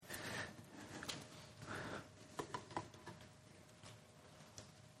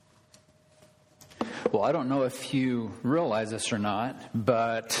Well, I don't know if you realize this or not,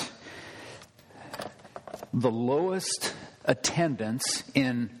 but the lowest attendance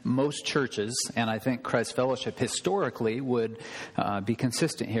in most churches, and I think Christ Fellowship historically would be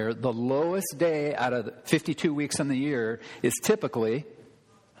consistent here, the lowest day out of the 52 weeks in the year is typically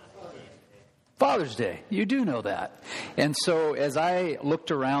Father's Day. You do know that. And so as I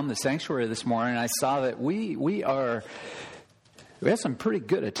looked around the sanctuary this morning, I saw that we have some pretty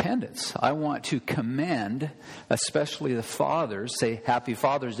good attendance. I want to commend, especially the fathers, say Happy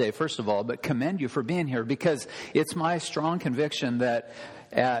Father's Day, first of all, but commend you for being here, because it's my strong conviction that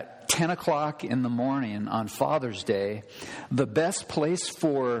at 10 o'clock in the morning on Father's Day, the best place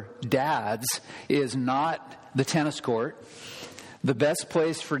for dads is not the tennis court. The best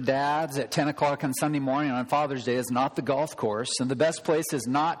place for dads at 10 o'clock on Sunday morning on Father's Day is not the golf course. And the best place is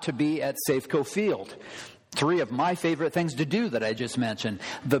not to be at Safeco Field. 3 of my favorite things to do that I just mentioned.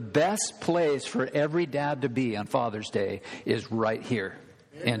 The best place for every dad to be on Father's Day is right here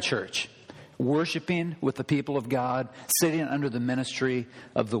in church. Worshiping with the people of God, sitting under the ministry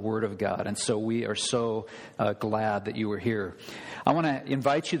of the Word of God. And so we are so glad that you were here. I want to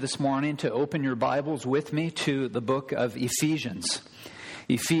invite you this morning to open your Bibles with me to the book of Ephesians.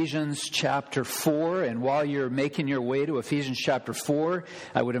 Ephesians chapter 4, and while you're making your way to Ephesians chapter 4,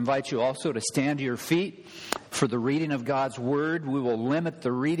 I would invite you also to stand to your feet for the reading of God's Word. We will limit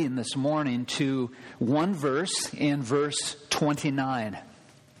the reading this morning to one verse in verse 29.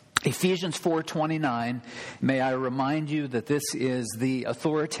 Ephesians 4:29, may I remind you that this is the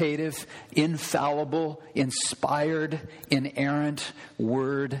authoritative, infallible, inspired, inerrant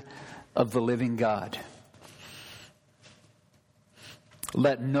Word of the living God.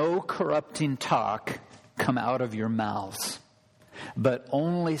 Let no corrupting talk come out of your mouths, but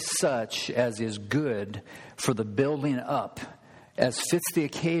only such as is good for the building up, as fits the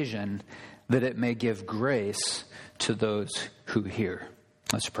occasion, that it may give grace to those who hear.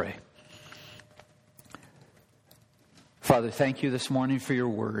 Let's pray. Father, thank you this morning for your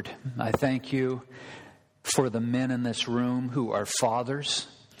word. I thank you for the men in this room who are fathers.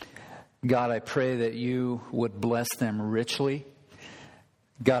 God, I pray that you would bless them richly.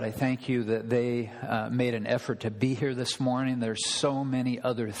 God, I thank you that they made an effort to be here this morning. There's so many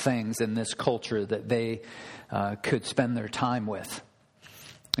other things in this culture that they could spend their time with.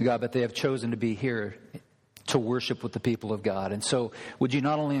 God, but they have chosen to be here to worship with the people of God. And so would you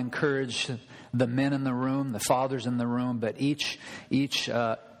not only encourage the men in the room, the fathers in the room, but each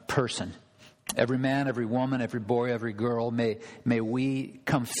person, every man, every woman, every boy, every girl, may we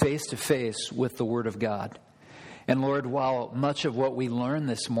come face to face with the Word of God. And Lord, while much of what we learn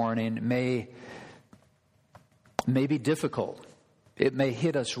this morning may be difficult, it may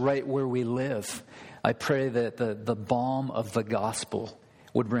hit us right where we live, I pray that the balm of the gospel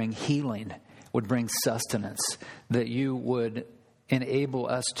would bring healing, would bring sustenance, that you would enable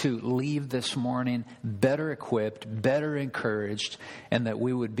us to leave this morning better equipped, better encouraged, and that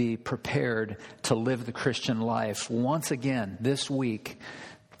we would be prepared to live the Christian life once again this week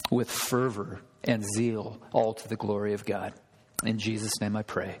with fervor and zeal, all to the glory of God. In Jesus' name I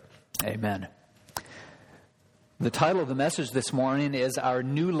pray. Amen. The title of the message this morning is Our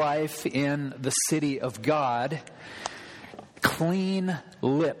New Life in the City of God, Clean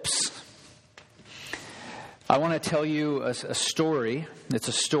Lips. I want to tell you a story. It's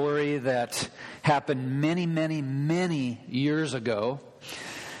a story that happened many, many, many years ago.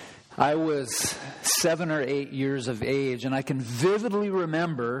 I was 7 or 8 years of age, and I can vividly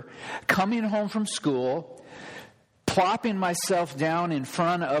remember coming home from school, plopping myself down in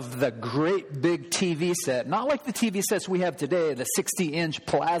front of the great big TV set. Not like the TV sets we have today, the 60-inch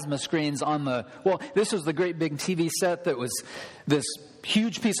plasma screens on the... Well, this was the great big TV set that was this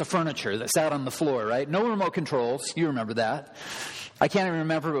huge piece of furniture that sat on the floor, right? No remote controls. You remember that. I can't even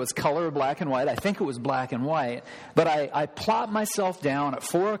remember if it was color or black and white. I think it was black and white. But I plopped myself down at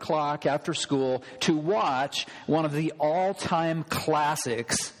 4 o'clock after school to watch one of the all-time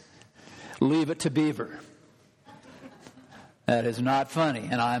classics, Leave It to Beaver. That is not funny,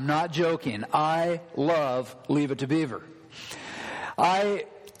 and I'm not joking. I love Leave It to Beaver. I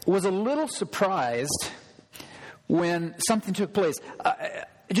was a little surprised when something took place.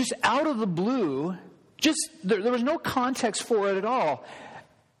 Just out of the blue, there was no context for it at all.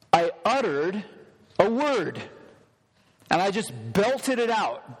 I uttered a word, and I just belted it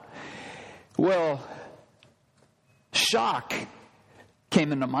out. Well, shock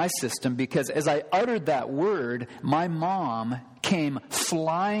came into my system, because as I uttered that word, my mom came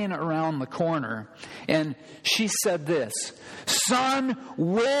flying around the corner, and she said this, "Son,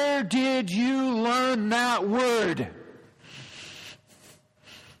 where did you learn that word?"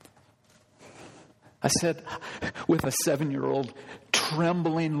 I said, with a 7-year-old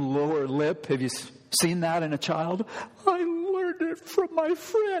trembling lower lip, have you seen that in a child? I learned it from my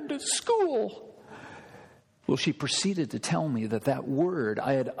friend at school. Well, she proceeded to tell me that word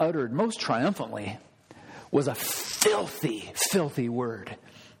I had uttered most triumphantly was a filthy, filthy word.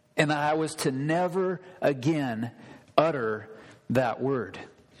 And I was to never again utter that word.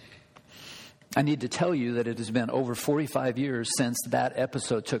 I need to tell you that it has been over 45 years since that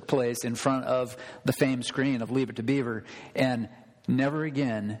episode took place in front of the famed screen of Leave It to Beaver, and never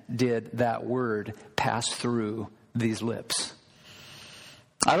again did that word pass through these lips.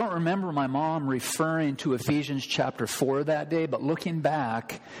 I don't remember my mom referring to Ephesians chapter 4 that day, but looking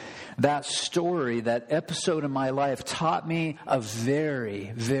back, that story, that episode in my life taught me a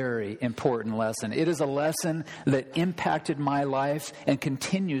very, very important lesson. It is a lesson that impacted my life and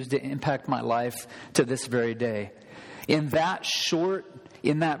continues to impact my life to this very day. In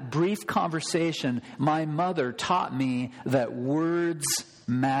that brief conversation, my mother taught me that words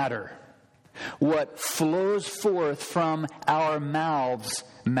matter. What flows forth from our mouths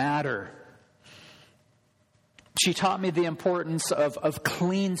matter. She taught me the importance of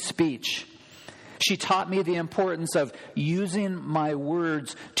clean speech. She taught me the importance of using my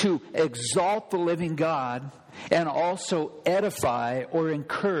words to exalt the living God and also edify or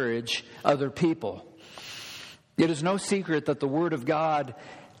encourage other people. It is no secret that the Word of God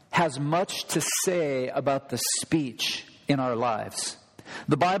has much to say about the speech in our lives.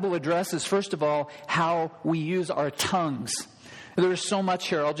 The Bible addresses, first of all, how we use our tongues. There's so much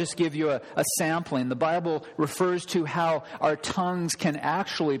here. I'll just give you a sampling. The Bible refers to how our tongues can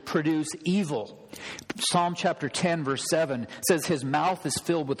actually produce evil. Psalm chapter 10, verse 7 says, his mouth is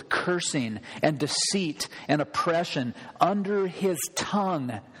filled with cursing and deceit and oppression. Under his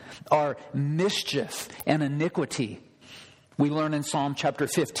tongue are mischief and iniquity. We learn in Psalm chapter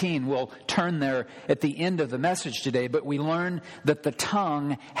 15, we'll turn there at the end of the message today, but we learn that the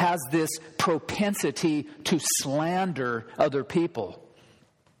tongue has this propensity to slander other people.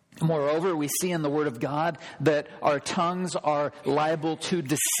 Moreover, we see in the Word of God that our tongues are liable to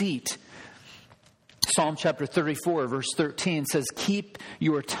deceit. Psalm chapter 34, verse 13 says, keep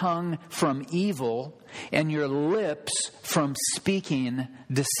your tongue from evil and your lips from speaking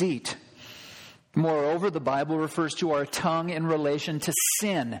deceit. Moreover, the Bible refers to our tongue in relation to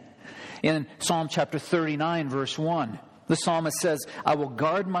sin. In Psalm chapter 39, verse 1, the psalmist says, I will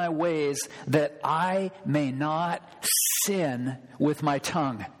guard my ways that I may not sin with my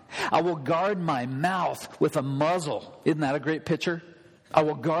tongue. I will guard my mouth with a muzzle. Isn't that a great picture? I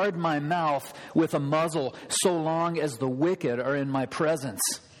will guard my mouth with a muzzle so long as the wicked are in my presence.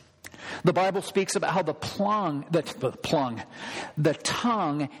 The Bible speaks about how the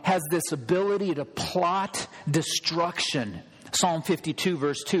tongue has this ability to plot destruction. Psalm 52,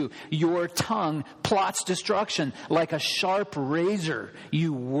 verse 2, your tongue plots destruction like a sharp razor,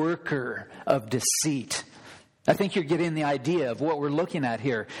 you worker of deceit. I think you're getting the idea of what we're looking at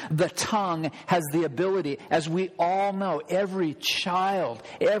here. The tongue has the ability, as we all know, every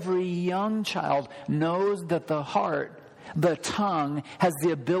young child knows that the tongue has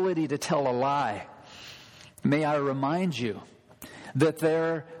the ability to tell a lie. May I remind you that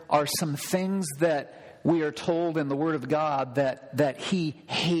there are some things that we are told in the Word of God that He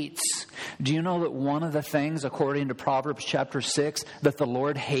hates. Do you know that one of the things, according to Proverbs chapter 6, that the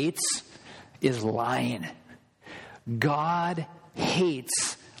Lord hates is lying? God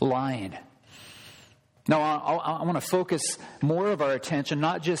hates lying. Now, I want to focus more of our attention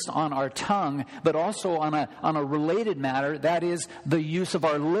not just on our tongue, but also on a related matter, that is the use of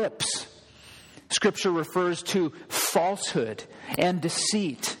our lips. Scripture refers to falsehood and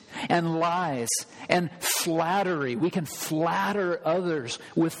deceit and lies and flattery. We can flatter others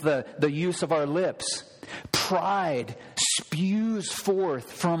with the use of our lips. Pride spews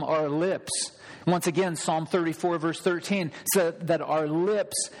forth from our lips. Once again, Psalm 34, verse 13, says that our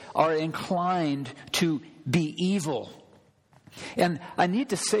lips are inclined to be evil. And I need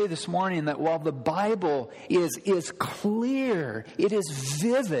to say this morning that while the Bible is clear, it is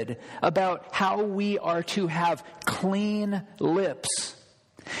vivid about how we are to have clean lips,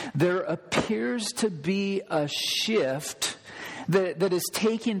 there appears to be a shift that is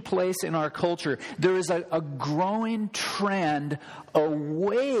taking place in our culture. There is a growing trend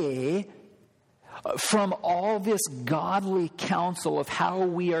away from all this godly counsel of how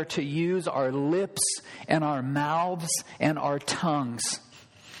we are to use our lips and our mouths and our tongues.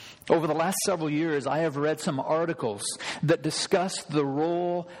 Over the last several years, I have read some articles that discuss the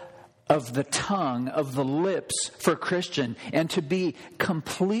role of the tongue, of the lips for Christian. And to be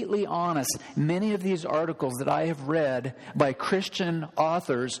completely honest, many of these articles that I have read by Christian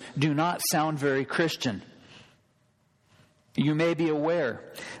authors do not sound very Christian. You may be aware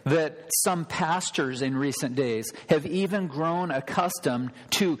that some pastors in recent days have even grown accustomed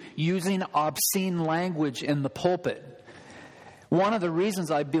to using obscene language in the pulpit. One of the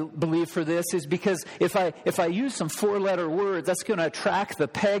reasons I believe for this is because if I use some four-letter words, that's going to attract the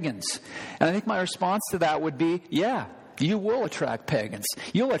pagans. And I think my response to that would be, yeah, you will attract pagans.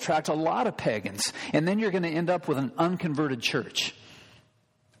 You'll attract a lot of pagans. And then you're going to end up with an unconverted church.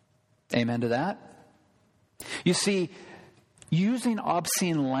 Amen to that? You see, using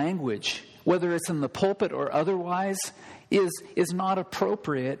obscene language, whether it's in the pulpit or otherwise, is not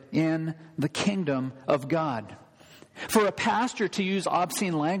appropriate in the kingdom of God. For a pastor to use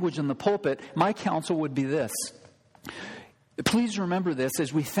obscene language in the pulpit, my counsel would be this. Please remember this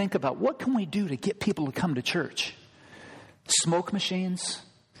as we think about what can we do to get people to come to church? Smoke machines?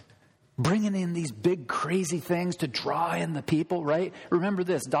 Bringing in these big crazy things to draw in the people, right? Remember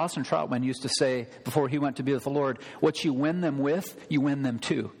this, Dawson Trotman used to say before he went to be with the Lord, what you win them with, you win them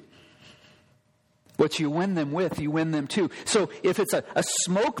to. What you win them with, you win them to. So if it's a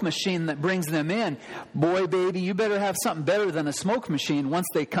smoke machine that brings them in, boy, baby, you better have something better than a smoke machine once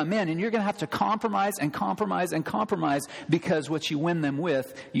they come in. And you're going to have to compromise and compromise and compromise because what you win them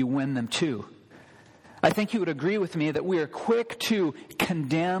with, you win them to. I think you would agree with me that we are quick to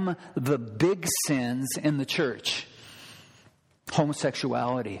condemn the big sins in the church.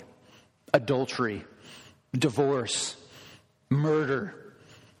 Homosexuality, adultery, divorce, murder.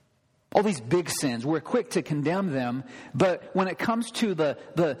 All these big sins, we're quick to condemn them. But when it comes to the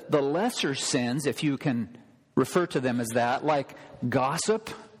lesser sins, if you can refer to them as that, like gossip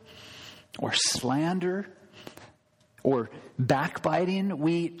or slander or backbiting,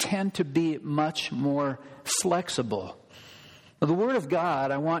 we tend to be much more flexible. The Word of God,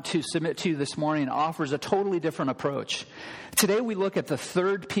 I want to submit to you this morning, offers a totally different approach. Today we look at the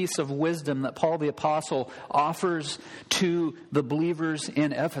third piece of wisdom that Paul the Apostle offers to the believers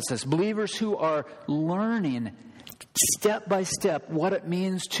in Ephesus. Believers who are learning step by step what it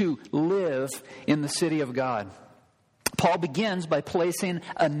means to live in the city of God. Paul begins by placing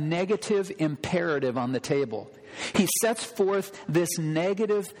a negative imperative on the table. He sets forth this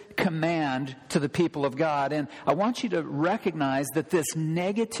negative command to the people of God. And I want you to recognize that this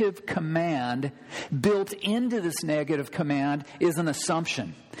negative command, built into this negative command, is an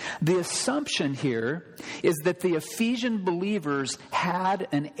assumption. The assumption here is that the Ephesian believers had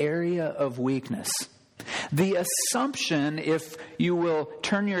an area of weakness. The assumption, if you will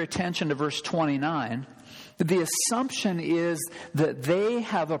turn your attention to verse 29, the assumption is that they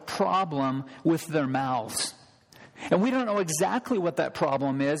have a problem with their mouths. And we don't know exactly what that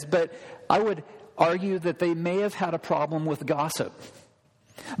problem is, but I would argue that they may have had a problem with gossip.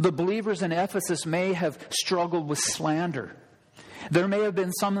 The believers in Ephesus may have struggled with slander. There may have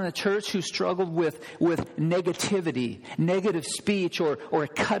been some in the church who struggled with negativity, negative speech, or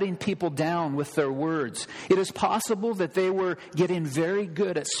cutting people down with their words. It is possible that they were getting very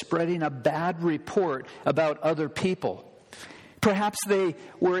good at spreading a bad report about other people. Perhaps they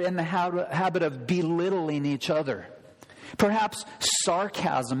were in the habit of belittling each other. Perhaps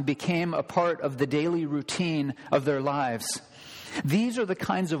sarcasm became a part of the daily routine of their lives. These are the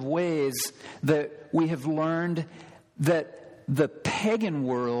kinds of ways that we have learned that the pagan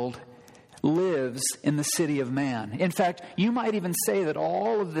world lives in the city of man. In fact, you might even say that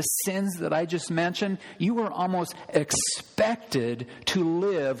all of the sins that I just mentioned, you were almost expected to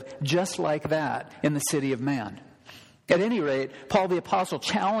live just like that in the city of man. At any rate, Paul the Apostle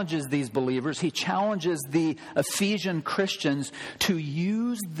challenges these believers. He challenges the Ephesian Christians to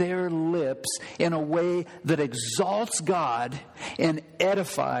use their lips in a way that exalts God and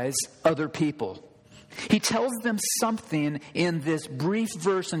edifies other people. He tells them something in this brief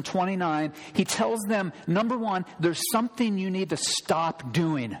verse in 29. He tells them, number one, there's something you need to stop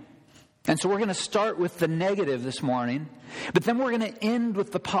doing. And so we're going to start with the negative this morning, but then we're going to end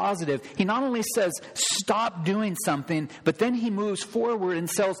with the positive. He not only says, stop doing something, but then he moves forward and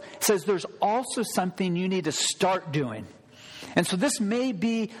says there's also something you need to start doing. And so this may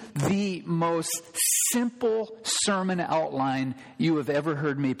be the most simple sermon outline you have ever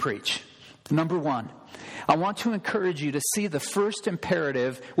heard me preach. Number one, I want to encourage you to see the first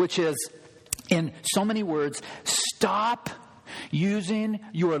imperative, which is, in so many words, stop using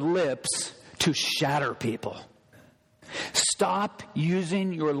your lips to shatter people. Stop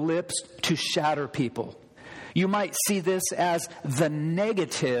using your lips to shatter people. You might see this as the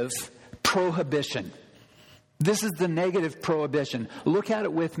negative prohibition. This is the negative prohibition. Look at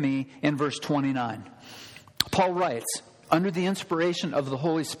it with me in verse 29. Paul writes, under the inspiration of the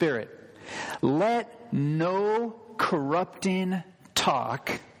Holy Spirit, let no corrupting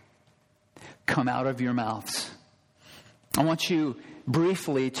talk come out of your mouths. I want you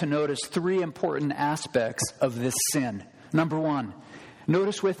briefly to notice three important aspects of this sin. Number one,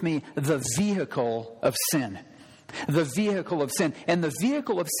 notice with me the vehicle of sin. The vehicle of sin. And the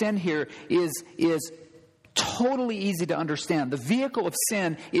vehicle of sin here is totally easy to understand. The vehicle of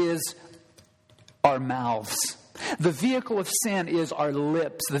sin is our mouths. The vehicle of sin is our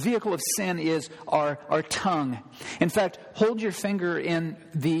lips. The vehicle of sin is our tongue. In fact, hold your finger in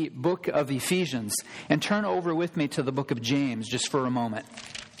the book of Ephesians and turn over with me to the book of James just for a moment.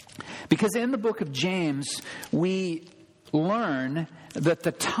 Because in the book of James, we learn that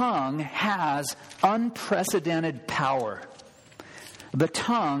the tongue has unprecedented power. The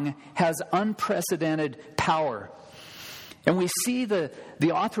tongue has unprecedented power. And we see the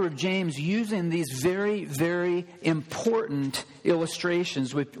author of James using these very, very important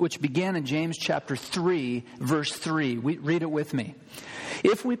illustrations, which begin in James chapter 3, verse 3. Read it with me.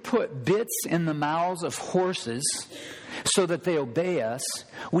 If we put bits in the mouths of horses so that they obey us,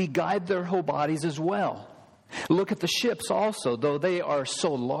 we guide their whole bodies as well. Look at the ships also, though they are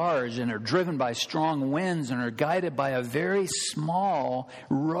so large and are driven by strong winds and are guided by a very small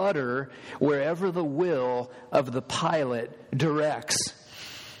rudder wherever the will of the pilot directs.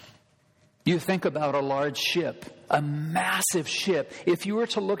 You think about a large ship, a massive ship. If you were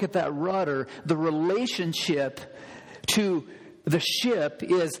to look at that rudder, the relationship to the ship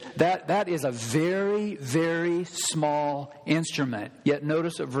is that is a very, very small instrument. Yet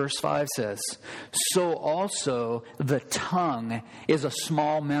notice what verse 5 says. So also the tongue is a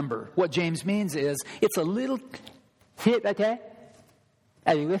small member. What James means is it's a little... See it right there?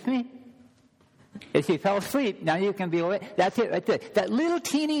 Are you with me? If you fell asleep, now you can be awake. That's it right there. That little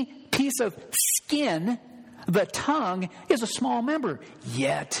teeny piece of skin, the tongue, is a small member.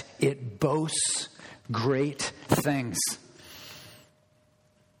 Yet it boasts great things.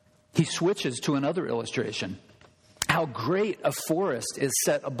 He switches to another illustration. How great a forest is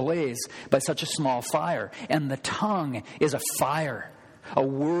set ablaze by such a small fire. And the tongue is a fire, a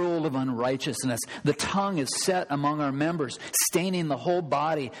world of unrighteousness. The tongue is set among our members, staining the whole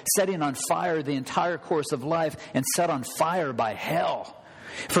body, setting on fire the entire course of life, and set on fire by hell.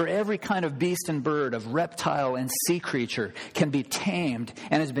 For every kind of beast and bird, of reptile and sea creature can be tamed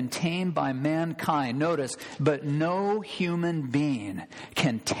and has been tamed by mankind. Notice, but no human being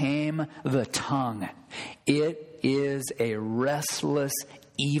can tame the tongue. It is a restless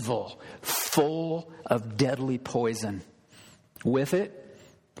evil, full of deadly poison. With it,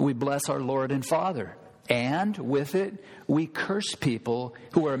 we bless our Lord and Father. And with it, we curse people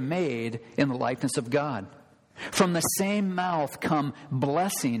who are made in the likeness of God. From the same mouth come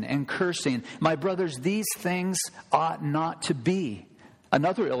blessing and cursing. My brothers, these things ought not to be.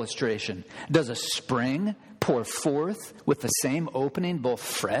 Another illustration. Does a spring pour forth with the same opening both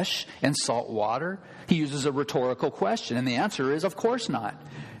fresh and salt water? He uses a rhetorical question, and the answer is, of course not.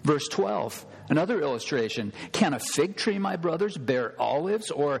 Verse 12, another illustration. Can a fig tree, my brothers, bear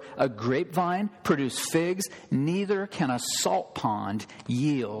olives, or a grapevine produce figs? Neither can a salt pond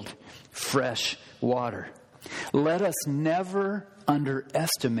yield fresh water. Let us never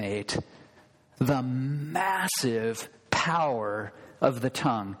underestimate the massive power of the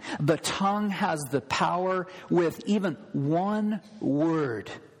tongue. The tongue has the power with even one word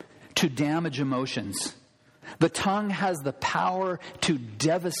to damage emotions. The tongue has the power to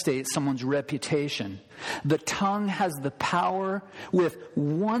devastate someone's reputation. The tongue has the power with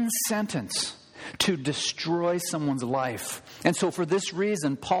one sentence to destroy someone's life. And so for this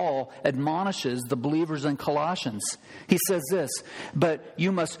reason, Paul admonishes the believers in Colossians. He says this, but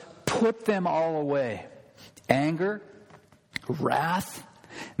you must put them all away. Anger, wrath,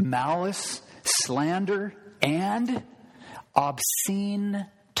 malice, slander, and obscene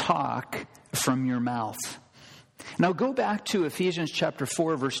talk from your mouth. Now go back to Ephesians chapter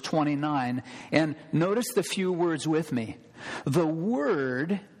 4, verse 29, and notice the few words with me. The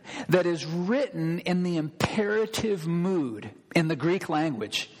word that is written in the imperative mood in the Greek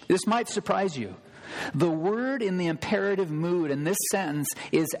language. This might surprise you. The word in the imperative mood in this sentence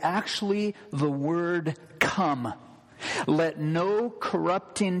is actually the word come. Let no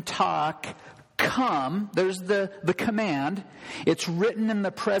corrupting talk come. There's the command. It's written in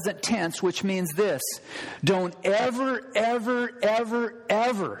the present tense, which means this. Don't ever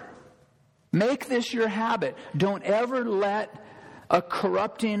make this your habit. Don't ever let a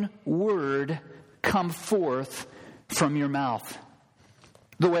corrupting word come forth from your mouth.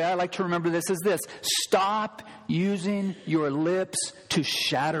 The way I like to remember this is this: stop using your lips to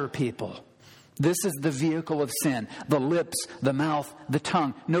shatter people. This is the vehicle of sin. The lips, the mouth, the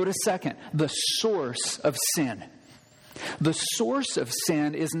tongue. Notice second, the source of sin. The source of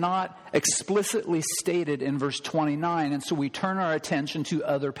sin is not explicitly stated in verse 29, and so we turn our attention to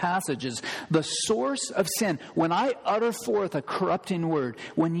other passages. The source of sin, when I utter forth a corrupting word,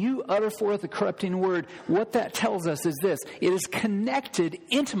 when you utter forth a corrupting word, what that tells us is this: it is connected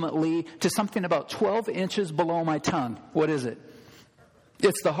intimately to something about 12 inches below my tongue. What is it?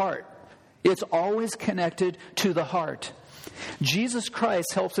 It's the heart. It's always connected to the heart. Jesus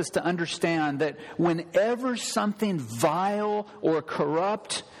Christ helps us to understand that whenever something vile or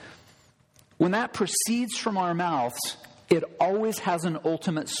corrupt, when that proceeds from our mouths, it always has an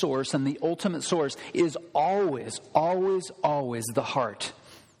ultimate source, and the ultimate source is always, always, always the heart.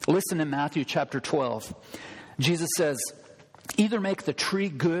 Listen in Matthew chapter 12. Jesus says, either make the tree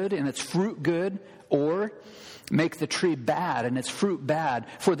good and its fruit good, or make the tree bad and its fruit bad.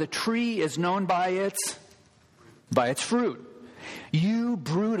 For the tree is known by its fruit. You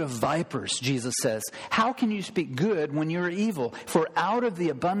brood of vipers, Jesus says, how can you speak good when you're evil? For out of the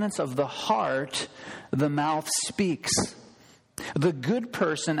abundance of the heart, the mouth speaks. The good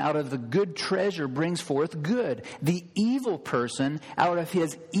person out of the good treasure brings forth good. The evil person out of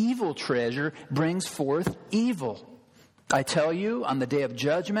his evil treasure brings forth evil. I tell you, on the day of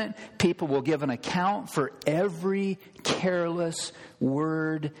judgment, people will give an account for every careless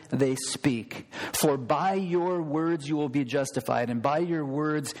word they speak. For by your words you will be justified, and by your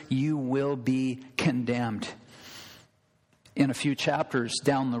words you will be condemned. In a few chapters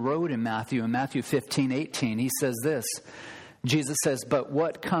down the road in Matthew 15:18, he says this. Jesus says, but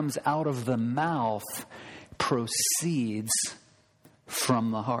what comes out of the mouth proceeds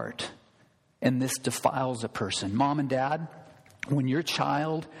from the heart. And this defiles a person. Mom and dad, when your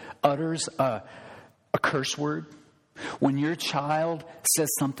child utters a curse word, when your child says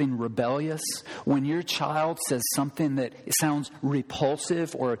something rebellious, when your child says something that sounds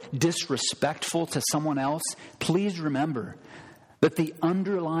repulsive or disrespectful to someone else, please remember that the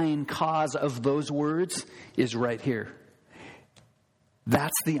underlying cause of those words is right here.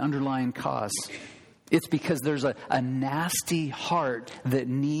 That's the underlying cause. It's because there's a nasty heart that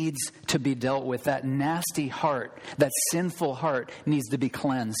needs to be dealt with. That nasty heart, that sinful heart needs to be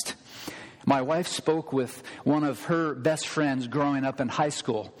cleansed. My wife spoke with one of her best friends growing up in high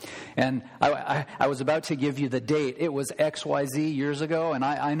school. And I was about to give you the date. It was XYZ years ago, and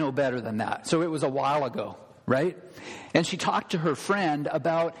I know better than that. So it was a while ago, right? And she talked to her friend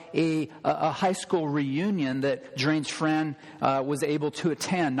about a high school reunion that Drain's friend was able to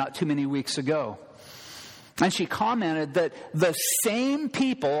attend not too many weeks ago. And she commented that the same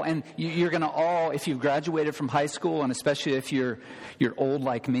people, and you're going to all, if you've graduated from high school, and especially if you're old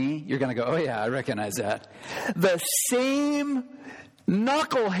like me, you're going to go, oh yeah, I recognize that. The same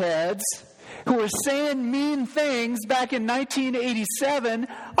knuckleheads who were saying mean things back in 1987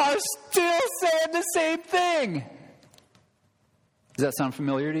 are still saying the same thing. Does that sound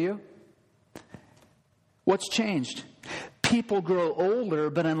familiar to you? What's changed? People grow older,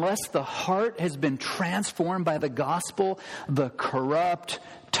 but unless the heart has been transformed by the gospel, the corrupt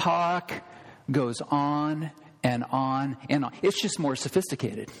talk goes on and on and on. It's just more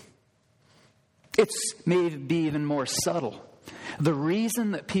sophisticated. It's maybe even more subtle. The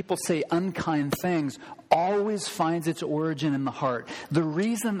reason that people say unkind things always finds its origin in the heart. The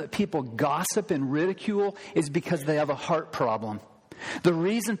reason that people gossip and ridicule is because they have a heart problem. The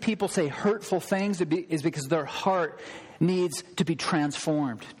reason people say hurtful things is because their heart needs to be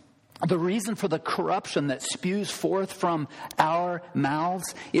transformed. The reason for the corruption that spews forth from our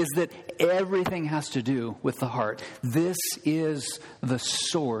mouths is that everything has to do with the heart. This is the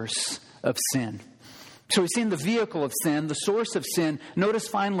source of sin. So we've seen the vehicle of sin, the source of sin. Notice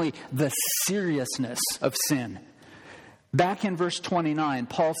finally the seriousness of sin. Back in verse 29,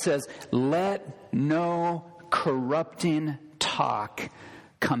 Paul says, let no corrupting talk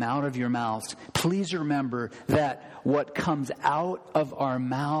come out of your mouths. Please remember that what comes out of our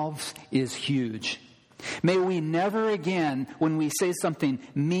mouths is huge. May we never again, when we say something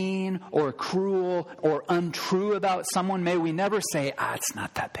mean or cruel or untrue about someone, may we never say, it's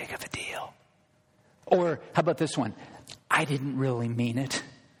not that big of a deal. Or how about this one? I didn't really mean it.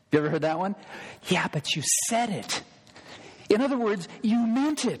 You ever heard that one? Yeah, but you said it. In other words, you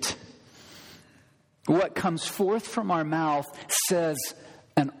meant it. What comes forth from our mouth says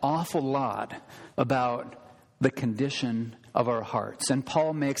an awful lot about the condition of our hearts. And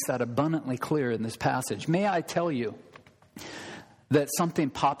Paul makes that abundantly clear in this passage. May I tell you that something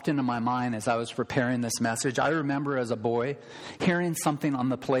popped into my mind as I was preparing this message. I remember as a boy hearing something on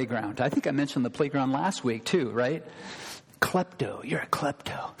the playground. I think I mentioned the playground last week too, right? Klepto. You're a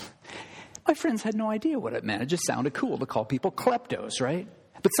klepto. My friends had no idea what it meant. It just sounded cool to call people kleptos, right?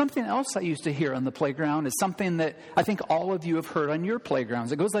 But something else I used to hear on the playground is something that I think all of you have heard on your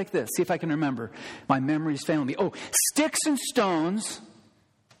playgrounds. It goes like this. See if I can remember. My memory's failing me. Oh, sticks and stones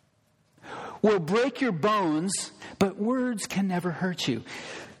will break your bones, but words can never hurt you.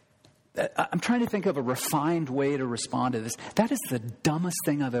 I'm trying to think of a refined way to respond to this. That is the dumbest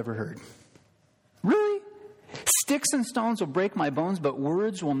thing I've ever heard. Really? Sticks and stones will break my bones, but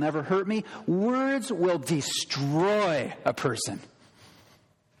words will never hurt me. Words will destroy a person.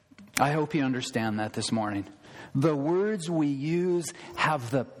 I hope you understand that this morning. The words we use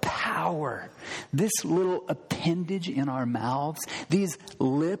have the power. This little appendage in our mouths, these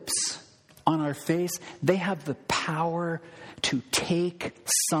lips on our face, they have the power to take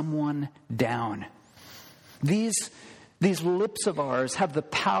someone down. These lips of ours have the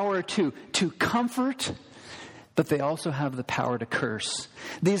power to comfort, but they also have the power to curse.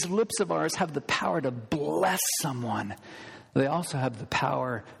 These lips of ours have the power to bless someone. They also have the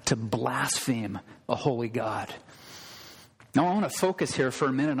power to blaspheme a holy God. Now, I want to focus here for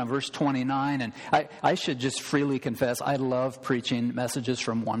a minute on verse 29, and I should just freely confess, I love preaching messages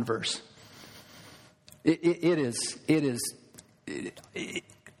from one verse. It's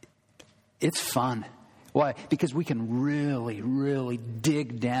fun. Why? Because we can really, really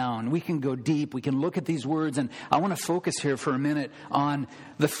dig down. We can go deep. We can look at these words. And I want to focus here for a minute on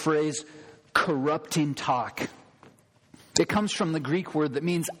the phrase corrupting talk. It comes from the Greek word that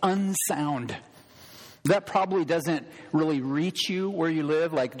means unsound. That probably doesn't really reach you where you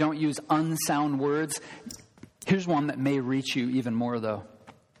live. Like, don't use unsound words. Here's one that may reach you even more, though.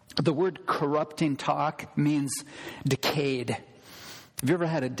 The word corrupting talk means decayed. Have you ever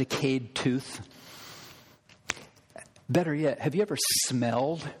had a decayed tooth? Better yet, have you ever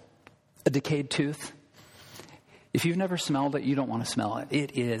smelled a decayed tooth? If you've never smelled it, you don't want to smell it.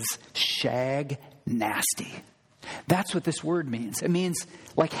 It is shag nasty. That's what this word means. It means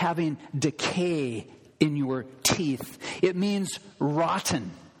like having decay in your teeth. It means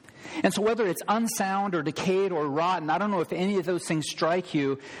rotten. And so whether it's unsound or decayed or rotten, I don't know if any of those things strike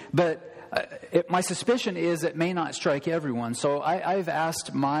you, but my suspicion is it may not strike everyone. So I've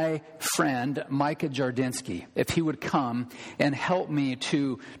asked my friend, Micah Jardinsky, if he would come and help me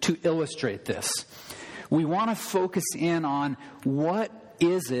to illustrate this. We want to focus in on what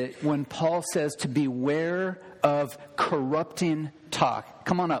is it when Paul says to beware of corrupting talk.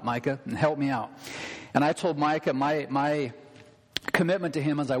 Come on up, Micah, and help me out. And I told Micah my commitment to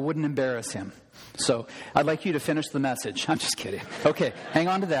him is I wouldn't embarrass him. So I'd like you to finish the message. I'm just kidding. Okay, hang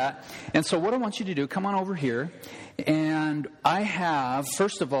on to that. And so what I want you to do, come on over here. And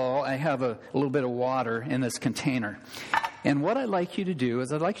first of all, I have a little bit of water in this container. And what I'd like you to do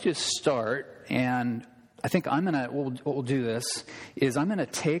is I'd like you to start, and I think what we'll do this, is I'm going to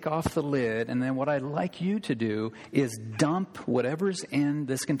take off the lid, and then what I'd like you to do is dump whatever's in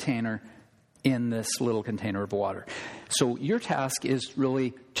this container in this little container of water. So your task is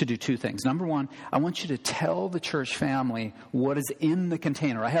really to do two things. Number one, I want you to tell the church family what is in the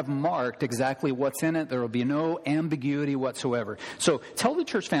container. I have marked exactly what's in it. There will be no ambiguity whatsoever. So tell the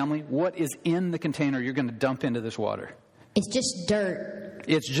church family what is in the container you're going to dump into this water. It's just dirt.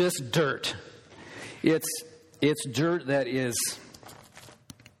 It's just dirt. It's dirt that is,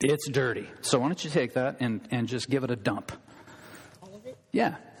 it's dirty. So why don't you take that and just give it a dump. All of it?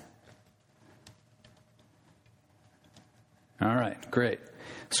 Yeah. All right, great.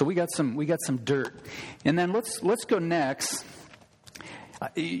 So we got some dirt. And then let's go next.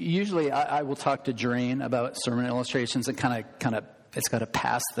 Usually I will talk to Doreen about sermon illustrations and kind of it's got to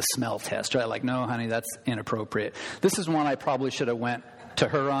pass the smell test, right? Like, no, honey, that's inappropriate. This is one I probably should have went to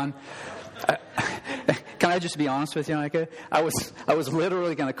her on. Can I just be honest with you, Micah? I was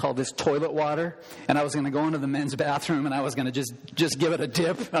literally going to call this toilet water, and I was going to go into the men's bathroom, and I was going to just give it a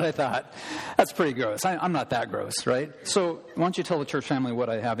dip. And I thought, that's pretty gross. I'm not that gross, right? So why don't you tell the church family what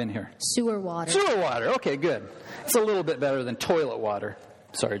I have in here? Sewer water. Sewer water. Okay, good. It's a little bit better than toilet water.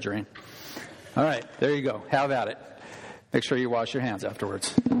 Sorry, Doreen. All right, there you go. Have at it. Make sure you wash your hands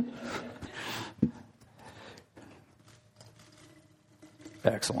afterwards.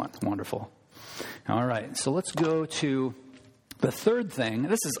 Excellent. Wonderful. All right. So let's go to the third thing.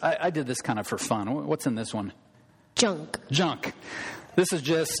 I did this kind of for fun. What's in this one? Junk. Junk. This is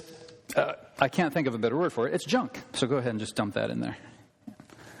just, I can't think of a better word for it. It's junk. So go ahead and just dump that in there.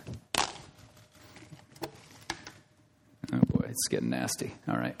 Oh boy, it's getting nasty.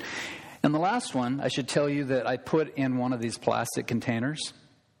 All right. And the last one, I should tell you that I put in one of these plastic containers.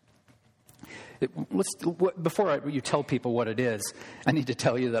 Before you tell people what it is, I need to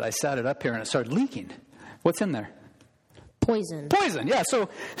tell you that I sat it up here and it started leaking. What's in there? Poison. Poison, yeah. So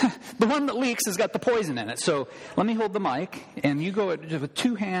the one that leaks has got the poison in it. So let me hold the mic, and you go with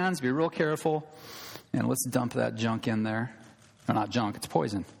two hands, be real careful, and let's dump that junk in there. Or not junk, it's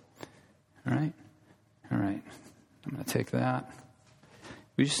poison. All right? All right. I'm going to take that.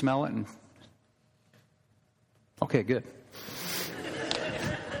 Will you smell it? Okay, good.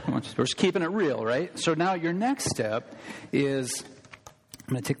 We're just keeping it real, right? So now your next step is,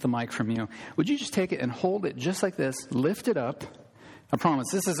 I'm going to take the mic from you. Would you just take it and hold it just like this, lift it up. I promise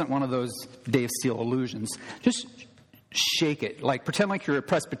this isn't one of those Dave Steele illusions. Just shake it, like pretend like you're a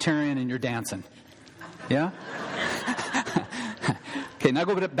Presbyterian and you're dancing. Yeah? Okay, now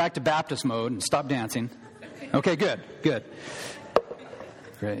go back to Baptist mode and stop dancing. Okay, good.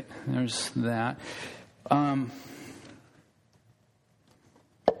 Great, there's that.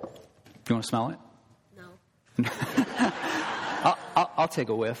 Do you want to smell it? No. I'll take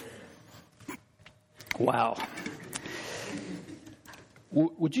a whiff. Wow.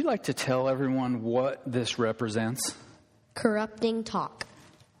 Would you like to tell everyone what this represents? Corrupting talk.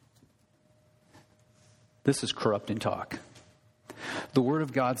 This is corrupting talk. The Word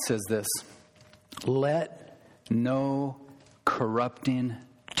of God says this: let no corrupting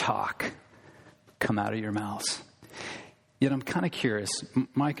talk come out of your mouths. Yet I'm kind of curious,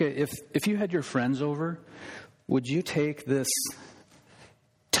 Micah, if you had your friends over, would you take this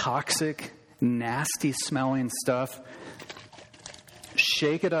toxic, nasty smelling stuff,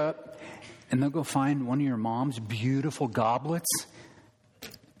 shake it up, and then go find one of your mom's beautiful goblets,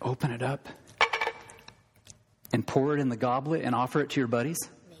 open it up, and pour it in the goblet and offer it to your buddies?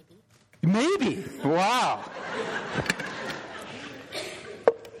 Maybe. Wow.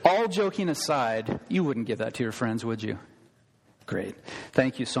 All joking aside, you wouldn't give that to your friends, would you? Great.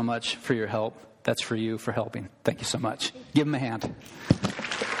 Thank you so much for your help. That's for you for helping. Thank you so much. Give them a hand.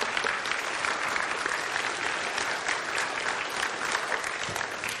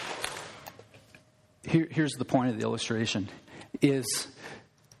 Here's the point of the illustration, is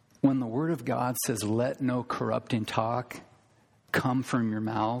when the Word of God says, let no corrupting talk come from your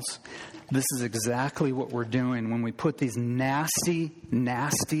mouths, this is exactly what we're doing when we put these nasty,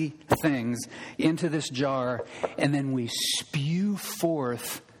 nasty things into this jar and then we spew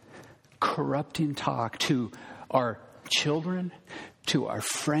forth corrupting talk to our children, to our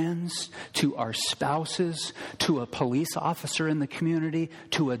friends, to our spouses, to a police officer in the community,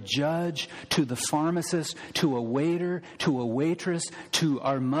 to a judge, to the pharmacist, to a waiter, to a waitress, to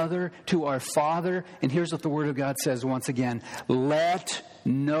our mother, to our father. And here's what the Word of God says once again: let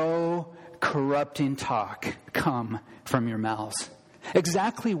no corrupting talk come from your mouths.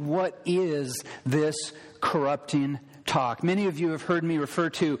 Exactly what is this corrupting talk? Many of you have heard me refer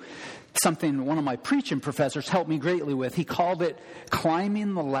to something one of my preaching professors helped me greatly with. He called it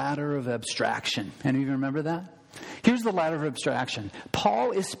climbing the ladder of abstraction. Any of you remember that? Here's the ladder of abstraction.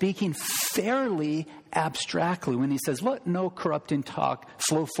 Paul is speaking fairly abstractly when he says, let no corrupting talk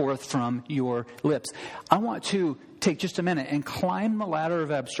flow forth from your lips. I want to take just a minute and climb the ladder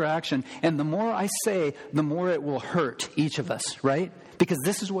of abstraction. And the more I say, the more it will hurt each of us, right? Because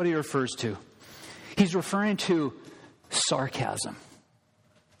this is what he refers to. He's referring to sarcasm.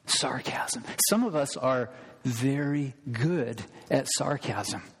 Sarcasm. Some of us are very good at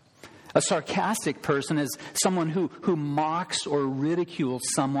sarcasm. A sarcastic person is someone who mocks or ridicules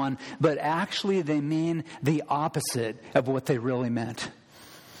someone, but actually they mean the opposite of what they really meant.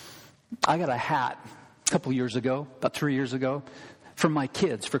 I got a hat a couple years ago, about 3 years ago, from my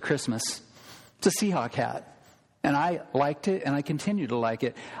kids for Christmas. It's a Seahawk hat. And I liked it, and I continue to like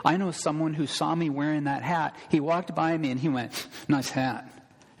it. I know someone who saw me wearing that hat. He walked by me, and he went, nice hat.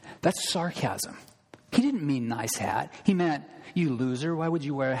 That's sarcasm. He didn't mean nice hat. He meant, you loser, why would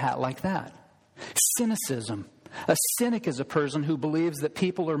you wear a hat like that? Cynicism. A cynic is a person who believes that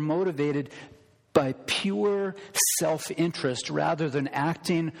people are motivated by pure self-interest rather than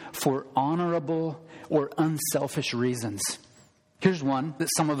acting for honorable or unselfish reasons. Here's one that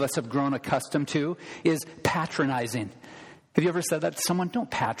some of us have grown accustomed to, is patronizing. Have you ever said that to someone? Don't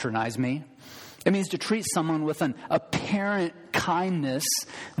patronize me. It means to treat someone with an apparent kindness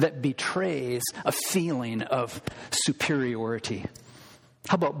that betrays a feeling of superiority.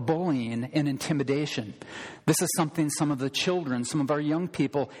 How about bullying and intimidation? This is something some of the children, some of our young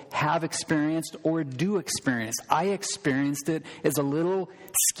people have experienced or do experience. I experienced it as a little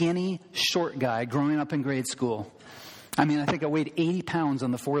skinny, short guy growing up in grade school. I think I weighed 80 pounds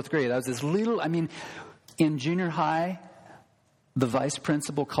in the 4th grade. I was this little, in junior high, the vice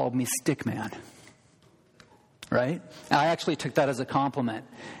principal called me stick man. Right? I actually took that as a compliment.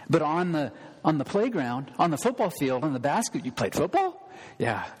 But on the playground, on the football field, on the basket, you played football?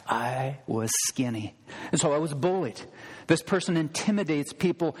 Yeah, I was skinny. And so I was bullied. This person intimidates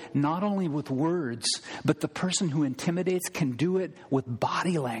people not only with words, but the person who intimidates can do it with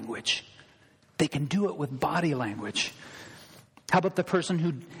body language. They can do it with body language. How about the person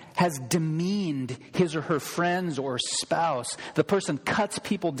who has demeaned his or her friends or spouse? The person cuts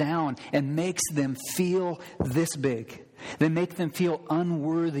people down and makes them feel this big. They make them feel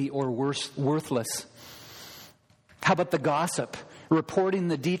unworthy or worthless. How about the gossip? Reporting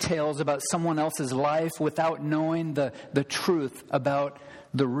the details about someone else's life without knowing the truth about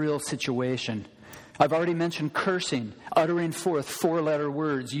the real situation. I've already mentioned cursing, uttering forth 4-letter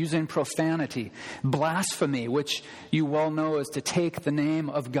words, using profanity, blasphemy, which you well know is to take the name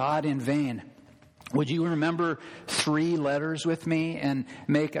of God in vain. Would you remember 3 letters with me and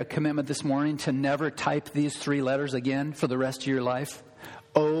make a commitment this morning to never type these 3 letters again for the rest of your life?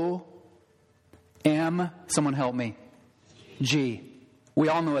 O, M, someone help me, G. We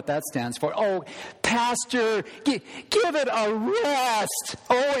all know what that stands for. Oh, Pastor, give it a rest.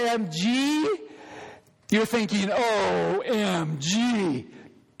 OMG. You're thinking, OMG.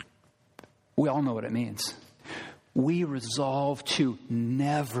 We all know what it means. We resolve to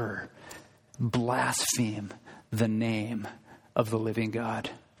never blaspheme the name of the living God.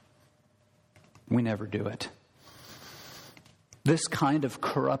 We never do it. This kind of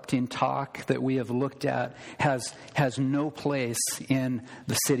corrupting talk that we have looked at has no place in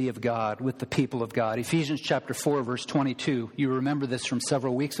the city of God, with the people of God. Ephesians chapter 4, verse 22. You remember this from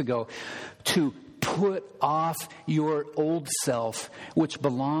several weeks ago. To put off your old self, which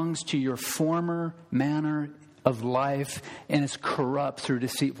belongs to your former manner of life and is corrupt through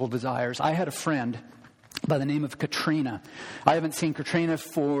deceitful desires. I had a friend by the name of Katrina. I haven't seen Katrina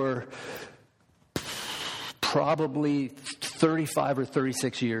for probably 35 or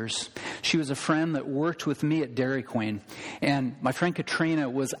 36 years. She was a friend that worked with me at Dairy Queen. And my friend Katrina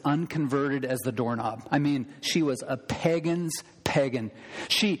was unconverted as the doorknob. I mean, she was a pagan's pagan.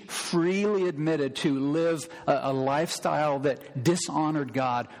 She freely admitted to live a lifestyle that dishonored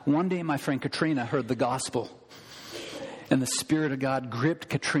God. One day my friend Katrina heard the gospel. And the Spirit of God gripped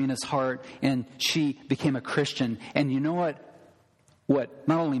Katrina's heart, and she became a Christian. And you know what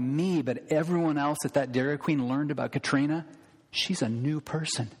not only me, but everyone else at that Dairy Queen learned about Katrina? She's a new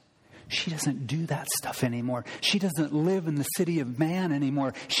person. She doesn't do that stuff anymore. She doesn't live in the city of man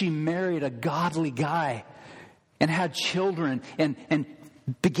anymore. She married a godly guy and had children and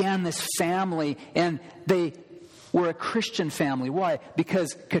began this family, and they were a Christian family. Why?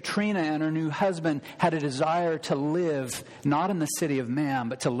 Because Katrina and her new husband had a desire to live not in the city of man,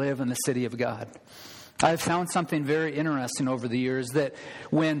 but to live in the city of God. I've found something very interesting over the years, that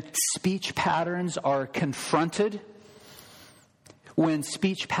when speech patterns are confronted, when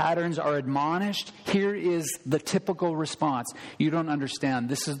speech patterns are admonished, here is the typical response. You don't understand.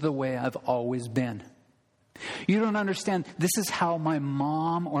 This is the way I've always been. You don't understand. This is how my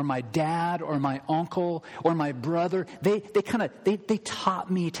mom or my dad or my uncle or my brother, they taught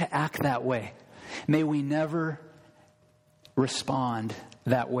me to act that way. May we never respond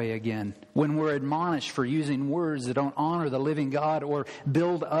that way again. When we're admonished for using words that don't honor the living God or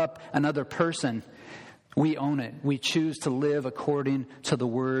build up another person, we own it. We choose to live according to the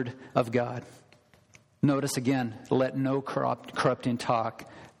word of God. Notice again, let no corrupting talk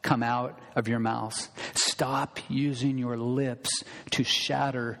come out of your mouths. Stop using your lips to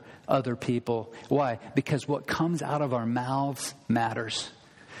shatter other people. Why? Because what comes out of our mouths matters.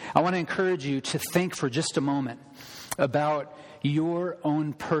 I want to encourage you to think for just a moment about your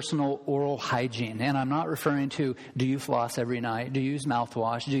own personal oral hygiene. And I'm not referring to, do you floss every night? Do you use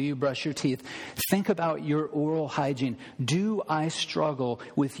mouthwash? Do you brush your teeth? Think about your oral hygiene. Do I struggle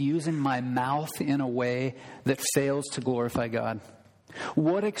with using my mouth in a way that fails to glorify God?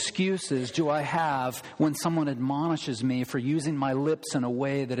 What excuses do I have when someone admonishes me for using my lips in a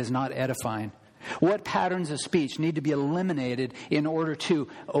way that is not edifying? What patterns of speech need to be eliminated in order to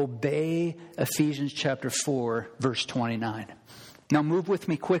obey Ephesians chapter 4, verse 29? Now move with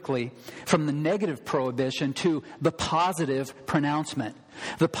me quickly from the negative prohibition to the positive pronouncement.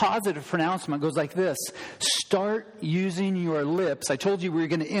 The positive pronouncement goes like this. Start using your lips. I told you we were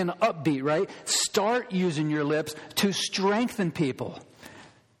going to end upbeat, right? Start using your lips to strengthen people.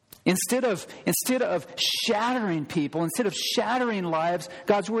 Instead of shattering people, instead of shattering lives,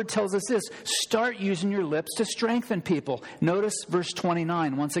 God's Word tells us this: start using your lips to strengthen people. Notice verse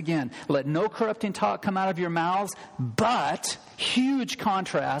 29 once again. Let no corrupting talk come out of your mouths, but, huge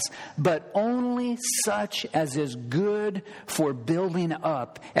contrast, but only such as is good for building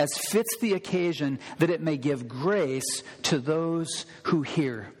up, as fits the occasion, that it may give grace to those who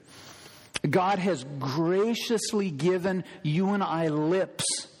hear. God has graciously given you and I lips,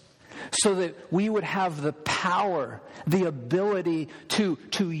 so that we would have the power, the ability to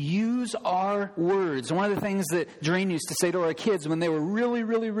use our words. One of the things that Doreen used to say to our kids when they were really,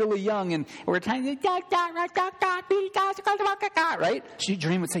 really, really young and were trying to, right?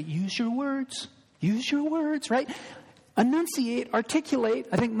 Doreen would say, use your words. Use your words, right? Enunciate, articulate.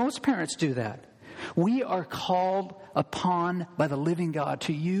 I think most parents do that. We are called upon by the living God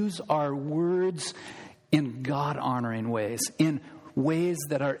to use our words in God-honoring ways, in ways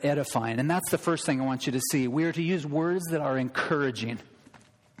that are edifying. And that's the first thing I want you to see. We are to use words that are encouraging.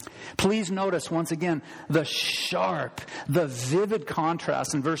 Please notice once again the sharp, the vivid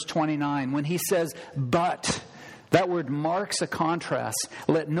contrast in verse 29 when he says, but. That word marks a contrast.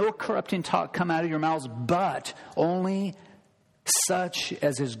 Let no corrupting talk come out of your mouths, but only such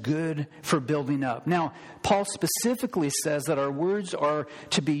as is good for building up. Now, Paul specifically says that our words are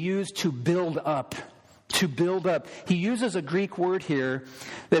to be used to build up. To build up. He uses a Greek word here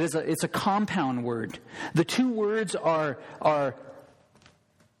that is it's a compound word. The two words are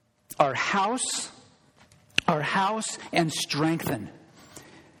house and strengthen.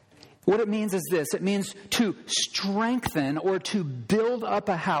 What it means is this: it means to strengthen or to build up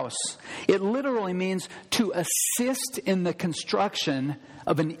a house. It literally means to assist in the construction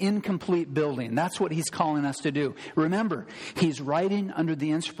of an incomplete building. That's what he's calling us to do. Remember, he's writing under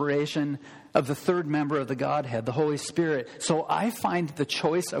the inspiration of the third member of the Godhead, the Holy Spirit. So I find the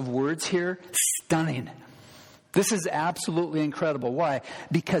choice of words here stunning. This is absolutely incredible. Why?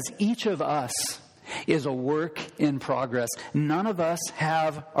 Because each of us is a work in progress. None of us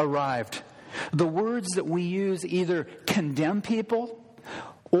have arrived. The words that we use either condemn people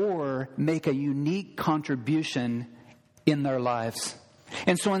or make a unique contribution in their lives.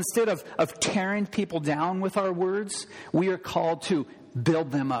 And so instead of tearing people down with our words, we are called to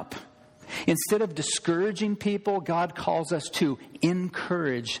build them up. Instead of discouraging people, God calls us to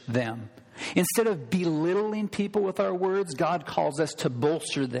encourage them. Instead of belittling people with our words, God calls us to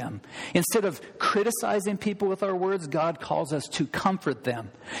bolster them. Instead of criticizing people with our words, God calls us to comfort them.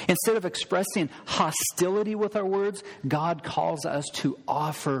 Instead of expressing hostility with our words, God calls us to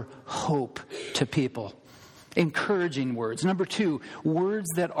offer hope to people. Encouraging words. Number 2, words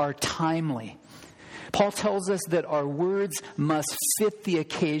that are timely. Paul tells us that our words must fit the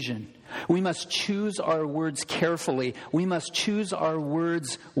occasion. We must choose our words carefully. We must choose our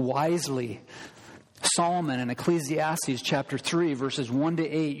words wisely. Solomon in Ecclesiastes chapter 3, verses 1 to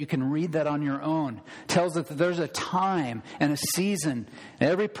 8, you can read that on your own, tells us that there's a time and a season,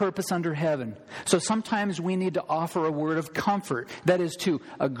 every purpose under heaven. So sometimes we need to offer a word of comfort, that is to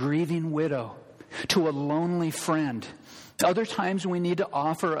a grieving widow, to a lonely friend. Other times we need to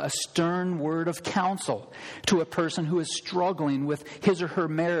offer a stern word of counsel to a person who is struggling with his or her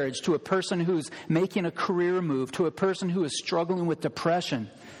marriage, to a person who's making a career move, to a person who is struggling with depression.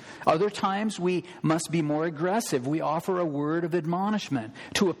 Other times we must be more aggressive. We offer a word of admonishment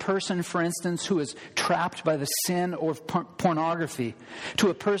to a person, for instance, who is trapped by the sin of pornography, to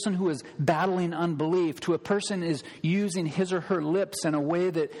a person who is battling unbelief, to a person who is using his or her lips in a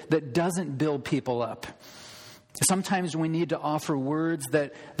way that doesn't build people up. Sometimes we need to offer words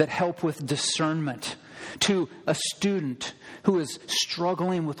that help with discernment to a student who is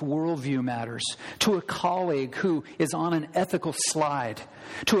struggling with worldview matters, to a colleague who is on an ethical slide,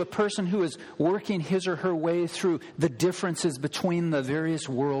 to a person who is working his or her way through the differences between the various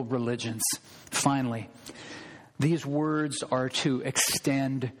world religions. Finally, these words are to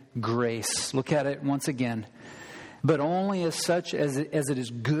extend grace. Look at it once again. But only as such as it is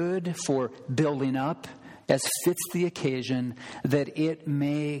good for building up, as fits the occasion, that it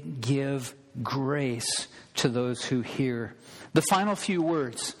may give grace to those who hear. The final few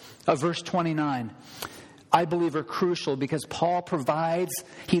words of verse 29, I believe, are crucial because Paul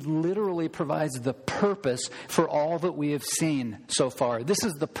he literally provides the purpose for all that we have seen so far. This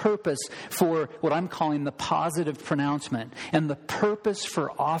is the purpose for what I'm calling the positive pronouncement. And the purpose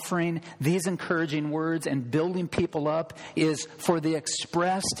for offering these encouraging words and building people up is for the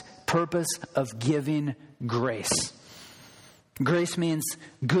expressed purpose of giving grace. Grace means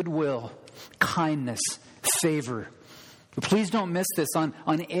goodwill, kindness, favor. Please don't miss this. On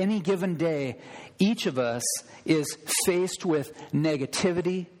any given day, each of us is faced with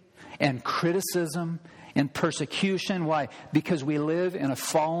negativity, and criticism and persecution. Why? Because we live in a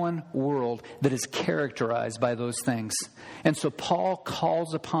fallen world that is characterized by those things. And so Paul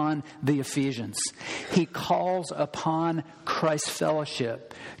calls upon the Ephesians. He calls upon Christ's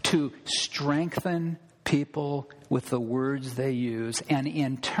fellowship to strengthen people with the words they use, and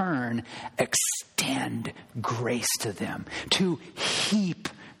in turn extend grace to them, to heap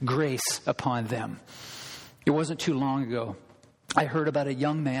grace upon them. It wasn't too long ago I heard about a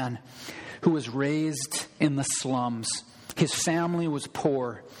young man who was raised in the slums. His family was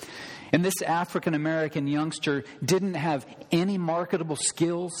poor. And this African-American youngster didn't have any marketable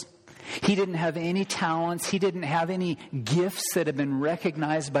skills. He didn't have any talents. He didn't have any gifts that had been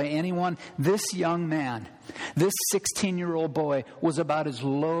recognized by anyone. This young man, this 16-year-old boy, was about as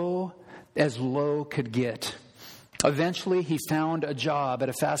low could get. Eventually, he found a job at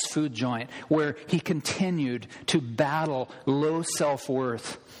a fast food joint where he continued to battle low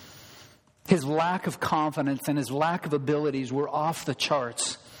self-worth. His lack of confidence and his lack of abilities were off the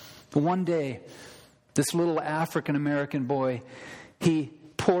charts. One day, this little African-American boy, he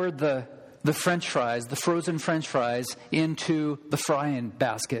poured the French fries, the frozen French fries, into the frying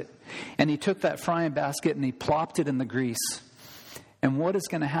basket. And he took that frying basket and he plopped it in the grease. And what is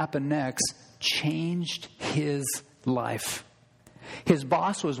going to happen next changed his life. His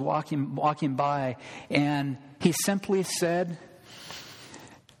boss was walking by, and he simply said,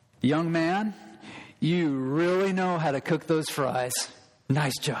 "Young man, you really know how to cook those fries.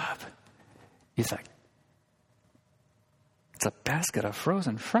 Nice job." He's like, "It's a basket of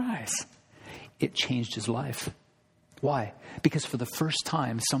frozen fries." It changed his life. Why? Because for the first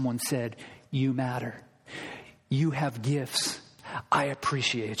time, someone said, "You matter. You have gifts. I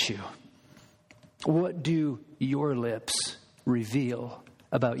appreciate you." What do your lips reveal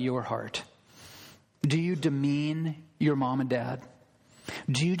about your heart? Do you demean your mom and dad?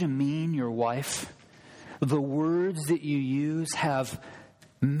 Do you demean your wife? The words that you use have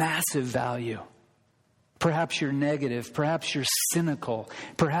massive value. Perhaps you're negative. Perhaps you're cynical.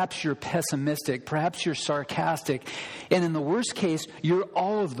 Perhaps you're pessimistic. Perhaps you're sarcastic. And in the worst case, you're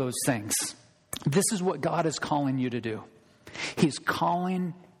all of those things. This is what God is calling you to do. He's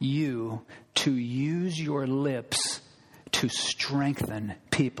calling you to use your lips to strengthen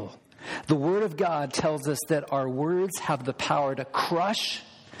people. The Word of God tells us that our words have the power to crush,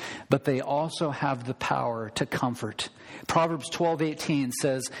 but they also have the power to comfort. Proverbs 12:18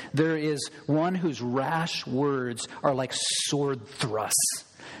 says, "There is one whose rash words are like sword thrusts,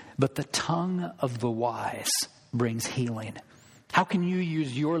 but the tongue of the wise brings healing." How can you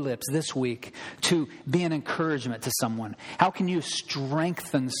use your lips this week to be an encouragement to someone? How can you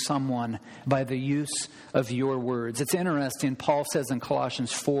strengthen someone by the use of your words? It's interesting. Paul says in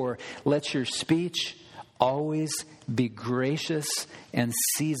Colossians 4, "Let your speech always be gracious and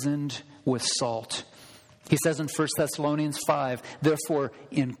seasoned with salt." He says in 1 Thessalonians 5, "Therefore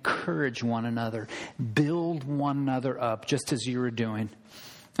encourage one another, build one another up, just as you are doing."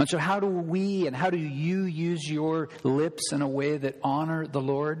 And so how do you use your lips in a way that honor the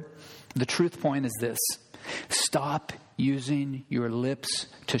Lord? The truth point is this: stop using your lips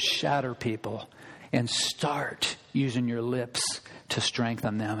to shatter people and start using your lips to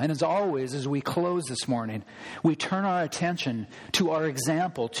strengthen them. And as always, as we close this morning, we turn our attention to our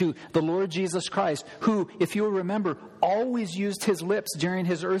example, to the Lord Jesus Christ, who, if you'll remember, always used his lips during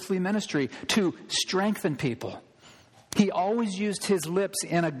his earthly ministry to strengthen people. He always used his lips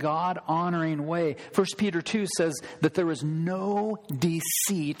in a God-honoring way. 1 Peter 2 says that there is no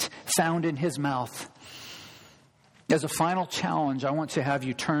deceit found in his mouth. As a final challenge, I want to have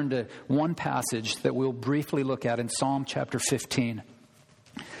you turn to one passage that we'll briefly look at in Psalm chapter 15.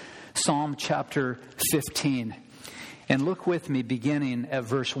 Psalm chapter 15. And look with me beginning at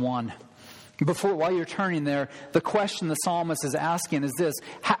verse 1. While you're turning there, the question the psalmist is asking is this: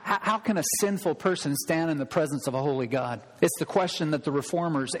 how can a sinful person stand in the presence of a holy God? It's the question that the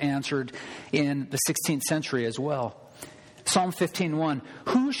reformers answered in the 16th century as well. Psalm 15:1,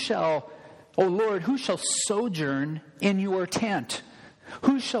 O Lord, who shall sojourn in your tent?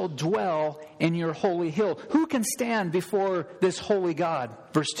 Who shall dwell in your holy hill? Who can stand before this holy God?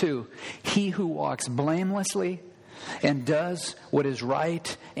 Verse 2, he who walks blamelessly and does what is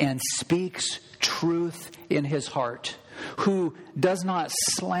right and speaks truth in his heart, who does not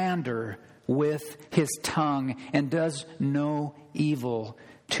slander with his tongue and does no evil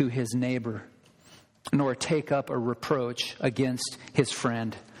to his neighbor, nor take up a reproach against his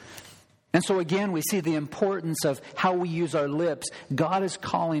friend. And so again, we see the importance of how we use our lips. God is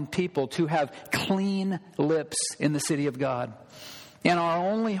calling people to have clean lips in the city of God. And our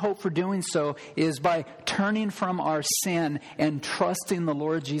only hope for doing so is by turning from our sin and trusting the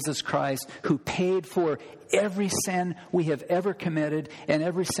Lord Jesus Christ, who paid for every sin we have ever committed and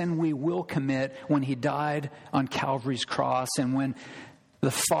every sin we will commit when he died on Calvary's cross. And when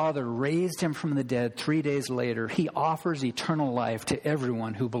the Father raised him from the dead 3 days later, he offers eternal life to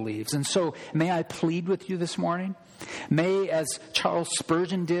everyone who believes. And so may I plead with you this morning? May, as Charles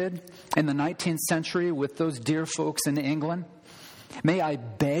Spurgeon did in the 19th century with those dear folks in England, may I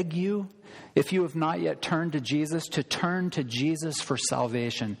beg you, if you have not yet turned to Jesus, to turn to Jesus for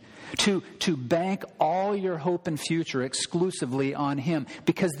salvation, to bank all your hope and future exclusively on him,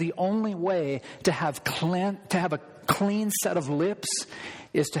 because the only way to have a clean set of lips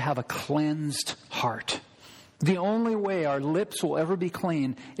is to have a cleansed heart. The only way our lips will ever be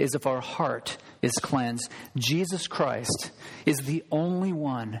clean is if our heart is cleansed. Jesus Christ is the only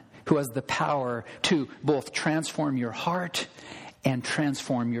one who has the power to both transform your heart and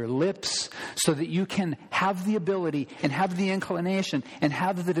transform your lips, so that you can have the ability and have the inclination and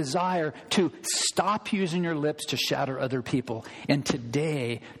have the desire to stop using your lips to shatter other people, and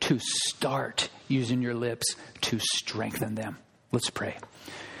today to start using your lips to strengthen them. Let's pray.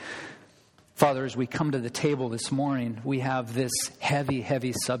 Father, as we come to the table this morning, we have this heavy,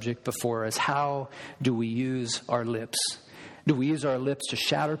 heavy subject before us. How do we use our lips? Do we use our lips to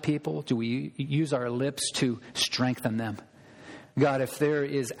shatter people? Do we use our lips to strengthen them? God, if there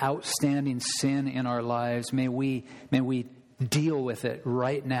is outstanding sin in our lives, may we deal with it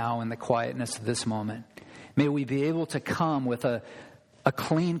right now in the quietness of this moment. May we be able to come with a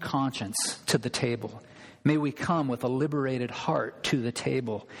clean conscience to the table. May we come with a liberated heart to the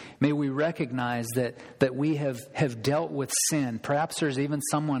table. May we recognize that we have dealt with sin. Perhaps there's even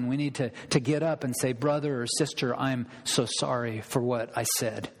someone we need to get up and say, brother or sister, I'm so sorry for what I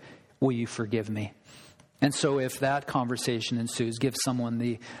said. Will you forgive me? And so if that conversation ensues, give someone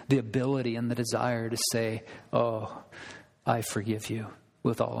the ability and the desire to say, oh, I forgive you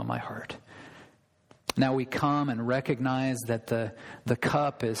with all of my heart. Now we come and recognize that the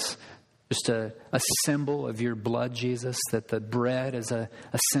cup is just a symbol of your blood, Jesus, that the bread is a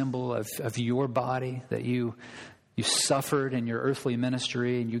symbol of your body, that you suffered in your earthly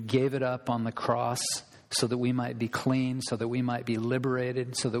ministry and you gave it up on the cross so that we might be clean, so that we might be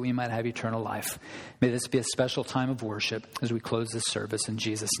liberated, so that we might have eternal life. May this be a special time of worship as we close this service in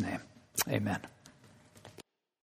Jesus' name. Amen.